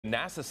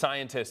NASA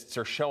scientists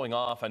are showing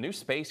off a new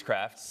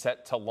spacecraft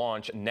set to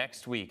launch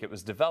next week. It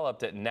was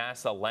developed at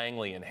NASA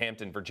Langley in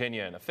Hampton,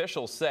 Virginia, and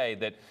officials say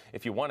that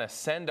if you want to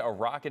send a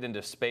rocket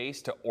into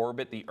space to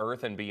orbit the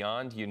Earth and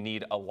beyond, you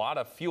need a lot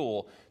of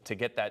fuel to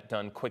get that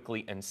done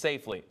quickly and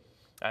safely.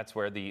 That's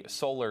where the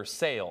solar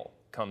sail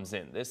comes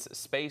in. This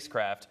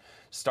spacecraft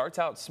starts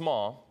out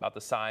small, about the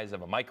size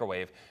of a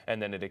microwave,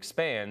 and then it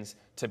expands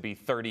to be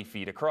 30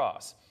 feet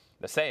across.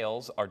 The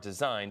sails are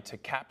designed to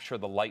capture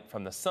the light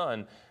from the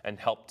sun and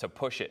help to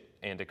push it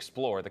and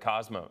explore the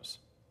cosmos.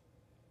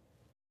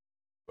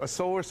 A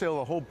solar sail,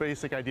 the whole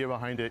basic idea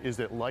behind it is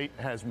that light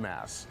has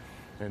mass.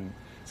 And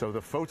so the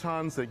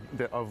photons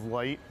of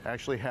light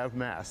actually have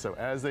mass. So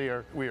as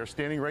we are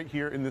standing right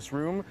here in this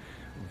room,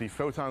 the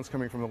photons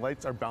coming from the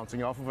lights are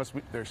bouncing off of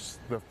us.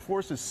 The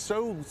force is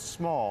so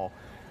small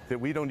that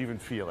we don't even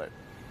feel it.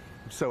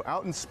 So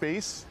out in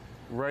space,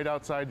 right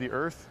outside the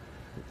Earth,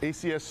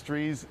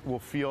 ACS-3s will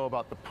feel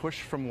about the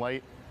push from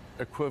light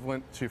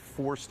equivalent to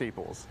 4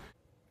 staples.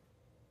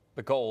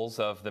 The goals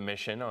of the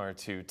mission are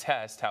to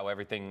test how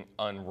everything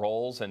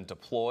unrolls and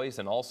deploys,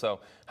 and also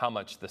how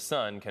much the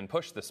sun can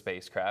push the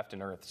spacecraft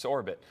in Earth's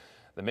orbit.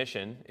 The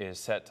mission is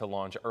set to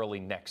launch early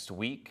next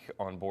week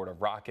on board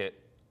a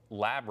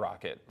lab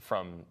rocket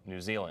from New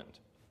Zealand.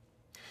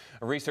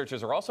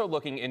 Researchers are also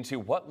looking into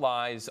what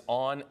lies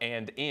on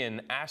and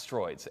in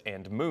asteroids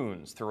and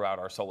moons throughout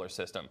our solar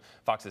system.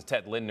 Fox's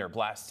Ted Lindner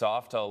blasts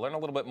off to learn a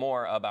little bit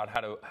more about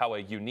how a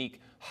unique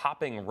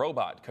hopping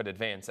robot could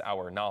advance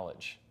our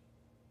knowledge.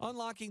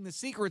 Unlocking the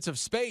secrets of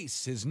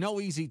space is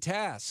no easy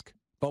task.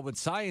 But with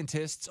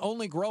scientists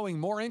only growing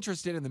more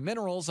interested in the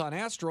minerals on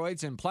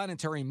asteroids and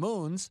planetary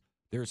moons,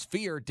 there's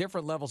fear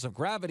different levels of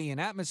gravity and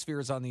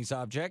atmospheres on these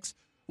objects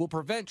will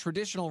prevent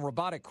traditional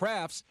robotic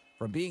crafts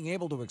from being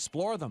able to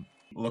explore them.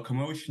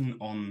 Locomotion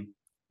on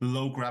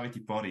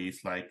low-gravity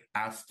bodies like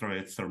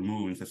asteroids or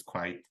moons is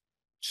quite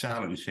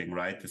challenging,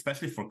 right?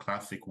 Especially for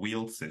classic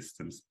wheeled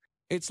systems.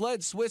 It's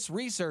led Swiss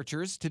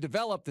researchers to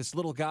develop this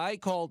little guy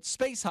called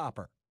Space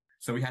Hopper.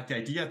 So we had the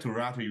idea to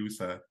rather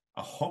use a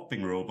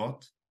hopping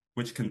robot,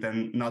 which can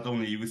then not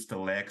only use the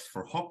legs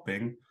for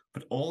hopping,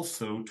 but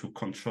also to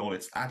control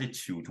its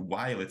attitude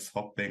while it's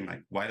hopping,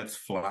 like while it's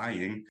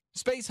flying.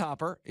 Space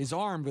Hopper is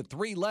armed with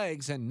 3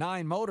 legs and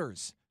 9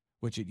 motors,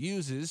 which it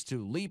uses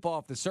to leap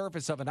off the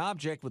surface of an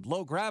object with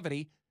low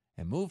gravity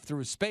and move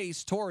through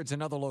space towards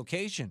another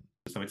location.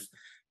 So it's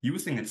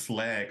using its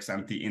legs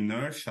and the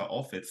inertia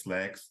of its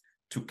legs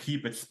to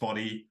keep its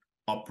body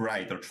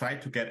upright, or try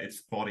to get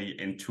its body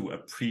into a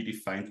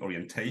predefined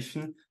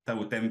orientation that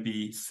would then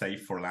be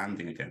safe for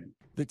landing again.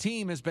 The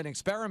team has been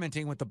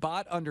experimenting with the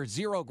bot under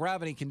zero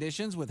gravity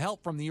conditions with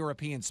help from the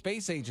European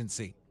Space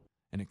Agency.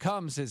 And it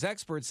comes as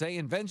experts say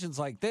inventions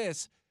like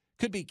this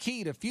could be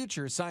key to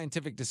future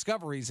scientific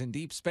discoveries in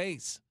deep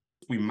space.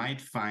 We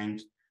might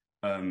find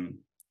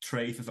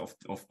traces of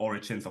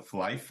origins of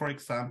life, for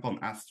example, on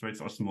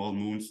asteroids or small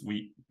moons.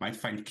 We might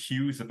find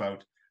cues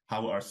about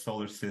how our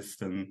solar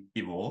system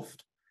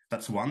evolved.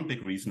 That's one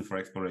big reason for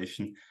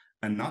exploration.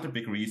 Another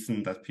big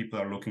reason that people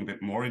are looking a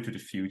bit more into the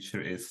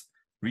future is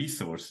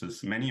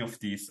resources. Many of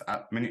these,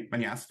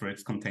 many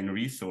asteroids contain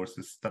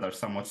resources that are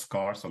somewhat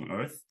scarce on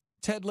Earth.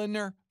 Ted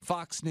Lindner,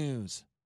 Fox News.